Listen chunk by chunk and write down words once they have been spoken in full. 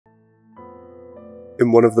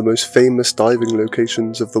In one of the most famous diving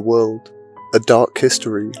locations of the world, a dark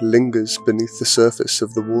history lingers beneath the surface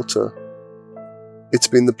of the water. It's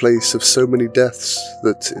been the place of so many deaths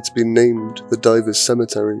that it's been named the Divers'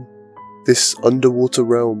 Cemetery. This underwater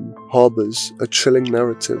realm harbours a chilling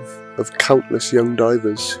narrative of countless young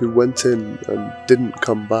divers who went in and didn't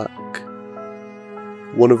come back.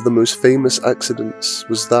 One of the most famous accidents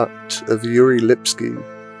was that of Yuri Lipski,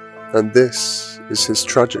 and this is his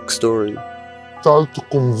tragic story. Started to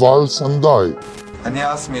convulse and died. And he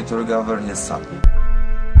asked me to recover his son.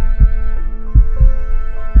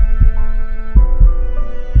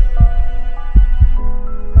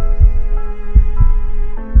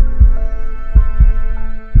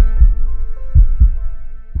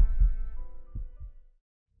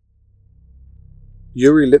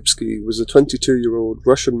 Yuri Lipski was a 22-year-old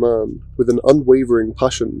Russian man with an unwavering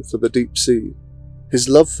passion for the deep sea. His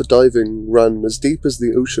love for diving ran as deep as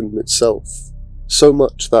the ocean itself, so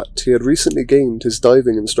much that he had recently gained his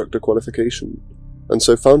diving instructor qualification, and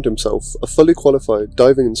so found himself a fully qualified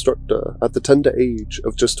diving instructor at the tender age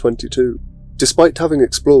of just 22. Despite having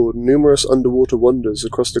explored numerous underwater wonders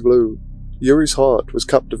across the globe, Yuri's heart was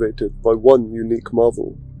captivated by one unique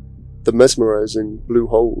marvel: the mesmerizing blue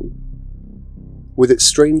hole. With its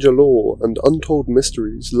strange allure and untold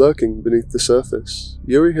mysteries lurking beneath the surface,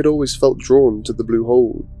 Yuri had always felt drawn to the blue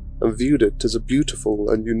hole and viewed it as a beautiful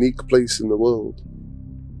and unique place in the world.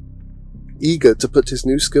 Eager to put his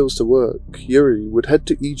new skills to work, Yuri would head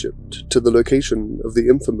to Egypt to the location of the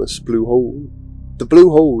infamous Blue Hole. The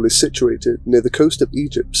Blue Hole is situated near the coast of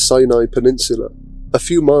Egypt's Sinai Peninsula, a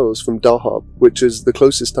few miles from Dahab, which is the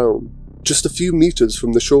closest town. Just a few meters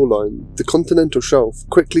from the shoreline, the continental shelf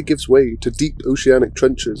quickly gives way to deep oceanic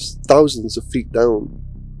trenches thousands of feet down.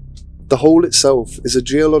 The hole itself is a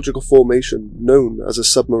geological formation known as a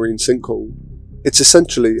submarine sinkhole. It's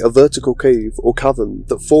essentially a vertical cave or cavern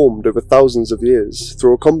that formed over thousands of years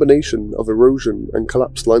through a combination of erosion and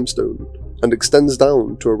collapsed limestone, and extends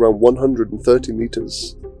down to around 130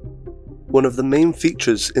 meters. One of the main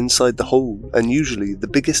features inside the hole, and usually the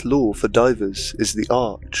biggest lure for divers, is the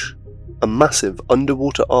arch. A massive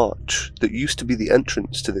underwater arch that used to be the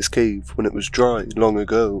entrance to this cave when it was dry long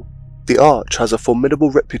ago. The arch has a formidable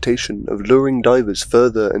reputation of luring divers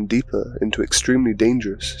further and deeper into extremely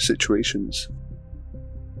dangerous situations.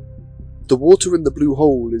 The water in the blue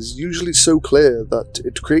hole is usually so clear that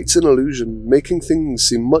it creates an illusion, making things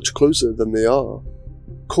seem much closer than they are,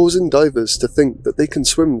 causing divers to think that they can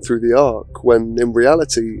swim through the arc when in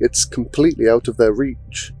reality it's completely out of their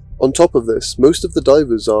reach. On top of this, most of the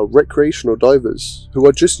divers are recreational divers who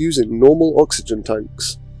are just using normal oxygen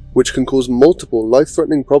tanks, which can cause multiple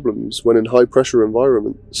life-threatening problems when in high-pressure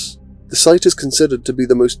environments. The site is considered to be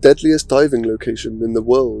the most deadliest diving location in the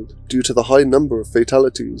world due to the high number of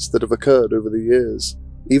fatalities that have occurred over the years,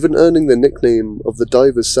 even earning the nickname of the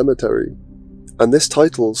Divers' Cemetery. And this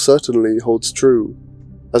title certainly holds true,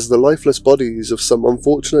 as the lifeless bodies of some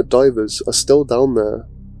unfortunate divers are still down there.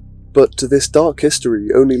 But this dark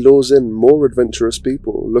history only lures in more adventurous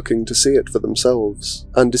people looking to see it for themselves,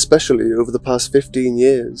 and especially over the past 15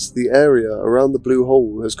 years, the area around the Blue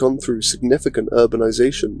Hole has gone through significant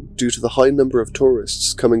urbanization due to the high number of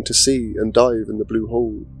tourists coming to see and dive in the Blue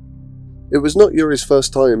Hole. It was not Yuri's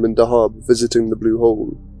first time in Dahab visiting the Blue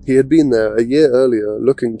Hole. He had been there a year earlier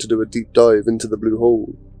looking to do a deep dive into the Blue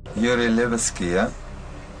Hole. Yuri Lipski, yeah?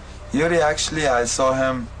 Yuri, actually, I saw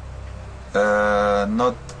him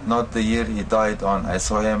not the year he died on. I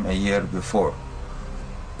saw him a year before.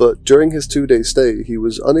 But during his 2-day stay, he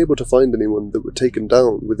was unable to find anyone that would take him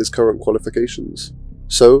down with his current qualifications.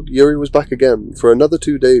 So Yuri was back again for another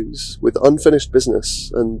 2 days with unfinished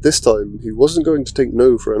business, and this time he wasn't going to take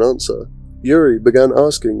no for an answer. Yuri began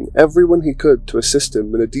asking everyone he could to assist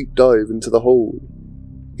him in a deep dive into the hole.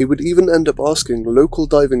 He would even end up asking local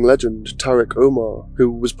diving legend Tariq Omar, who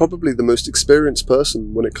was probably the most experienced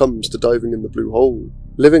person when it comes to diving in the Blue Hole.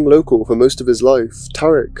 Living local for most of his life,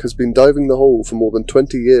 Tariq has been diving the hole for more than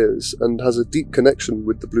 20 years and has a deep connection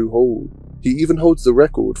with the Blue Hole. He even holds the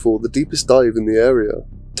record for the deepest dive in the area.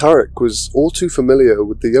 Tariq was all too familiar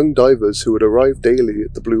with the young divers who would arrive daily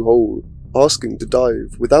at the Blue Hole, asking to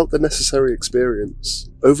dive without the necessary experience.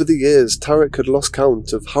 Over the years, Tariq had lost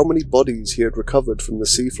count of how many bodies he had recovered from the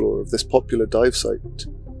seafloor of this popular dive site,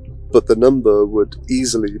 but the number would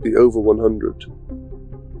easily be over 100.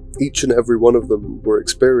 Each and every one of them were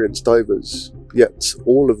experienced divers, yet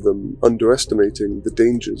all of them underestimating the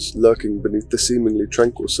dangers lurking beneath the seemingly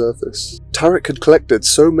tranquil surface. Tariq had collected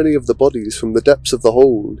so many of the bodies from the depths of the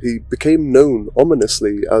hole, he became known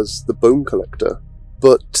ominously as the Bone Collector.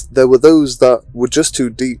 But there were those that were just too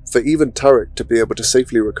deep for even Tariq to be able to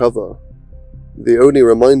safely recover. The only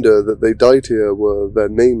reminder that they died here were their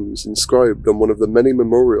names inscribed on one of the many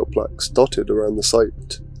memorial plaques dotted around the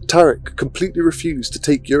site. Tarek completely refused to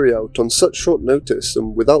take Yuri out on such short notice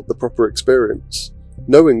and without the proper experience,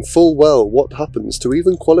 knowing full well what happens to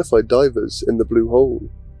even qualified divers in the Blue Hole.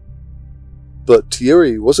 But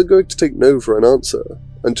Yuri wasn't going to take no for an answer,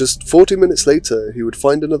 and just 40 minutes later he would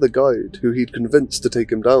find another guide who he'd convinced to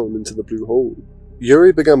take him down into the Blue Hole.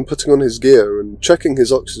 Yuri began putting on his gear and checking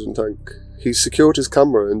his oxygen tank. He secured his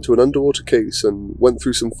camera into an underwater case and went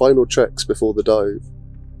through some final checks before the dive.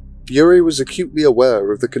 Yuri was acutely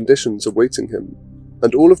aware of the conditions awaiting him,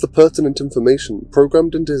 and all of the pertinent information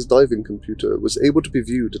programmed into his diving computer was able to be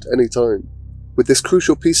viewed at any time. With this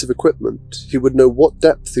crucial piece of equipment, he would know what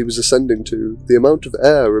depth he was ascending to, the amount of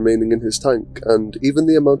air remaining in his tank, and even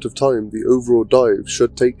the amount of time the overall dive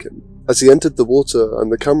should take him. As he entered the water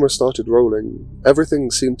and the camera started rolling, everything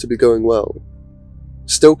seemed to be going well.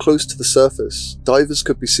 Still close to the surface, divers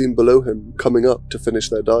could be seen below him coming up to finish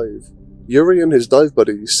their dive. Yuri and his dive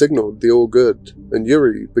buddy signaled the all good, and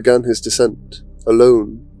Yuri began his descent,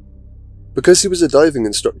 alone. Because he was a diving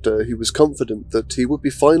instructor, he was confident that he would be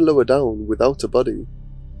fine lower down without a buddy.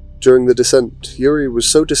 During the descent, Yuri was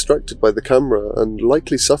so distracted by the camera and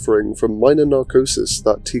likely suffering from minor narcosis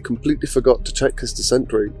that he completely forgot to check his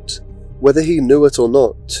descent rate. Whether he knew it or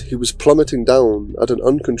not, he was plummeting down at an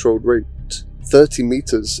uncontrolled rate, 30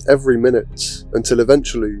 meters every minute, until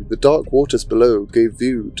eventually the dark waters below gave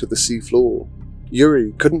view to the sea floor.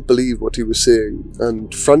 Yuri couldn't believe what he was seeing,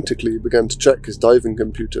 and frantically began to check his diving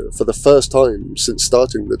computer for the first time since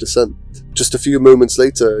starting the descent. Just a few moments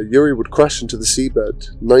later, Yuri would crash into the seabed,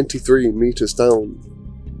 93 meters down.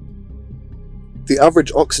 The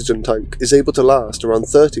average oxygen tank is able to last around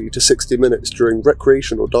 30 to 60 minutes during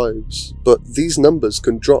recreational dives, but these numbers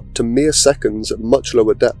can drop to mere seconds at much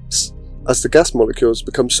lower depths, as the gas molecules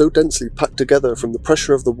become so densely packed together from the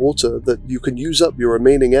pressure of the water that you can use up your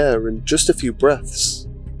remaining air in just a few breaths.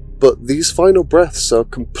 But these final breaths are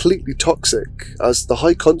completely toxic, as the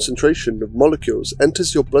high concentration of molecules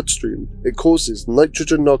enters your bloodstream. It causes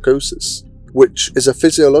nitrogen narcosis, which is a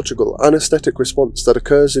physiological anesthetic response that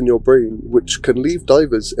occurs in your brain, which can leave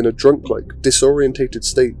divers in a drunk-like, disorientated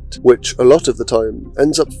state, which a lot of the time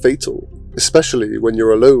ends up fatal, especially when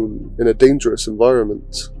you're alone in a dangerous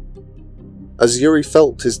environment. As Yuri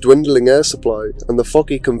felt his dwindling air supply and the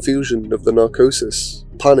foggy confusion of the narcosis,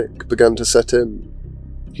 panic began to set in.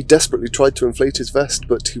 He desperately tried to inflate his vest,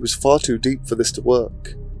 but he was far too deep for this to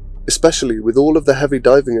work, especially with all of the heavy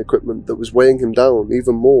diving equipment that was weighing him down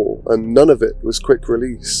even more, and none of it was quick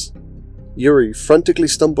release. Yuri frantically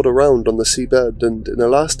stumbled around on the seabed, and in a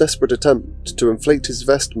last desperate attempt to inflate his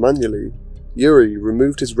vest manually, Yuri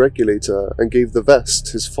removed his regulator and gave the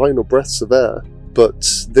vest his final breaths of air. But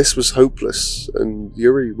this was hopeless, and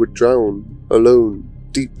Yuri would drown, alone,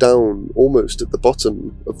 deep down, almost at the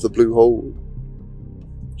bottom of the Blue Hole.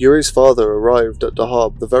 Yuri's father arrived at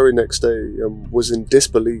Dahab the very next day and was in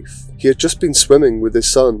disbelief. He had just been swimming with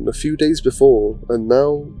his son a few days before, and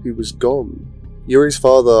now he was gone. Yuri's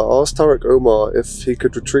father asked Tarek Omar if he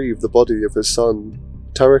could retrieve the body of his son.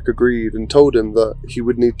 Tarek agreed and told him that he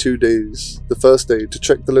would need 2 days, the first day to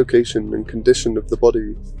check the location and condition of the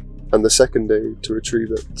body, and the second day to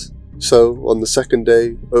retrieve it. So, on the second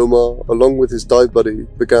day, Omar, along with his dive buddy,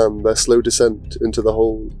 began their slow descent into the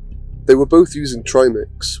hole. They were both using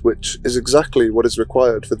trimix, which is exactly what is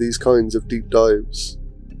required for these kinds of deep dives.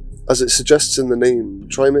 As it suggests in the name,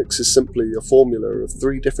 trimix is simply a formula of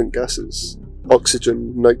 3 different gases: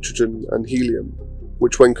 oxygen, nitrogen, and helium,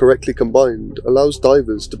 which when correctly combined allows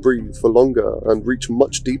divers to breathe for longer and reach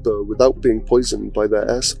much deeper without being poisoned by their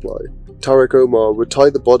air supply. Tarek Omar would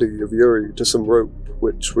tie the body of Yuri to some rope,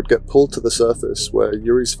 which would get pulled to the surface where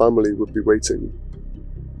Yuri's family would be waiting.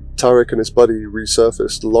 Tarek and his buddy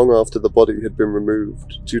resurfaced long after the body had been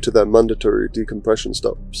removed due to their mandatory decompression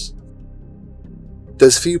stops.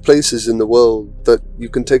 There's few places in the world that you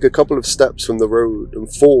can take a couple of steps from the road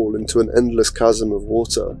and fall into an endless chasm of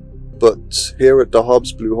water, but here at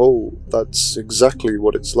Dahab's Blue Hole, that's exactly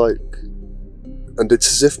what it's like. And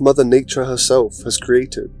it's as if Mother Nature herself has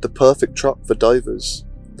created the perfect trap for divers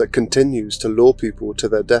that continues to lure people to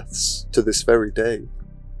their deaths to this very day.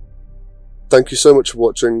 Thank you so much for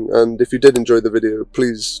watching, and if you did enjoy the video,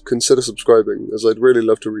 please consider subscribing, as I'd really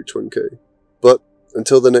love to reach 1k. But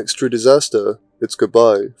until the next true disaster, it's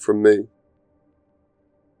goodbye from me.